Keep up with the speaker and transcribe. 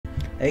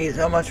Thank you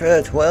so much for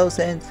the 12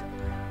 cents.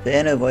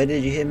 Fanof, why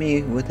did you hit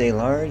me with a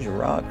large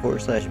rock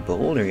 /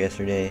 boulder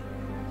yesterday?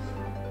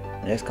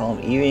 Next column,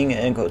 eating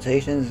and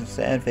quotations,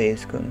 sad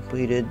face,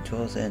 completed,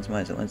 12 cents,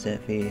 minus a 1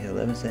 cent fee,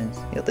 11 cents.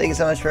 Yo, thank you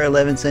so much for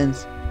 11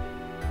 cents.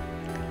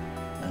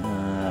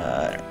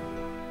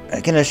 I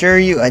can assure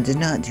you I did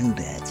not do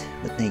that,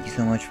 but thank you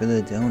so much for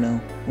the dono.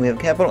 We have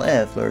capital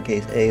F,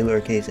 lowercase a,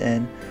 lowercase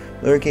n,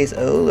 lowercase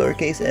o,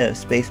 lowercase f,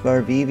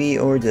 spacebar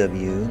VV or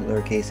W,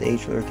 lowercase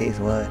h, lowercase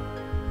y.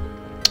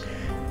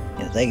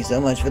 Yeah, thank you so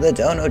much for the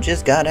dono.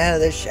 Just got out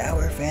of the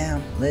shower,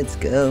 fam. Let's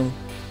go.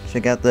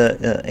 Check out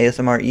the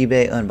ASMR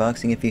eBay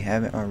unboxing if you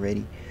haven't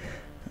already.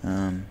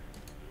 Thank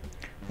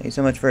you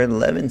so much for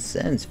 11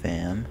 cents,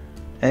 fam.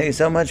 Thank you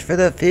so much for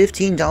the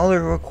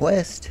 $15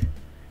 request.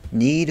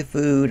 Need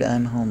food,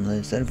 I'm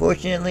homeless.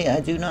 Unfortunately, I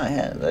do not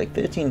have, like,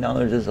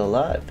 $15 is a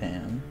lot,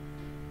 fam.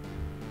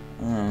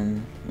 I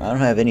don't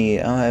have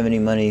any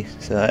money,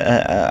 so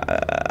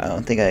I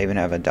don't think I even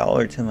have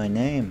 $1 to my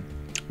name.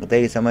 But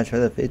thank you so much for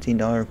the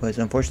 $15 request.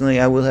 Unfortunately,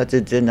 I will have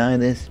to deny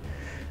this.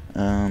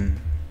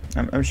 I'm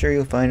sure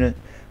you'll find it.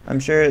 I'm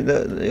sure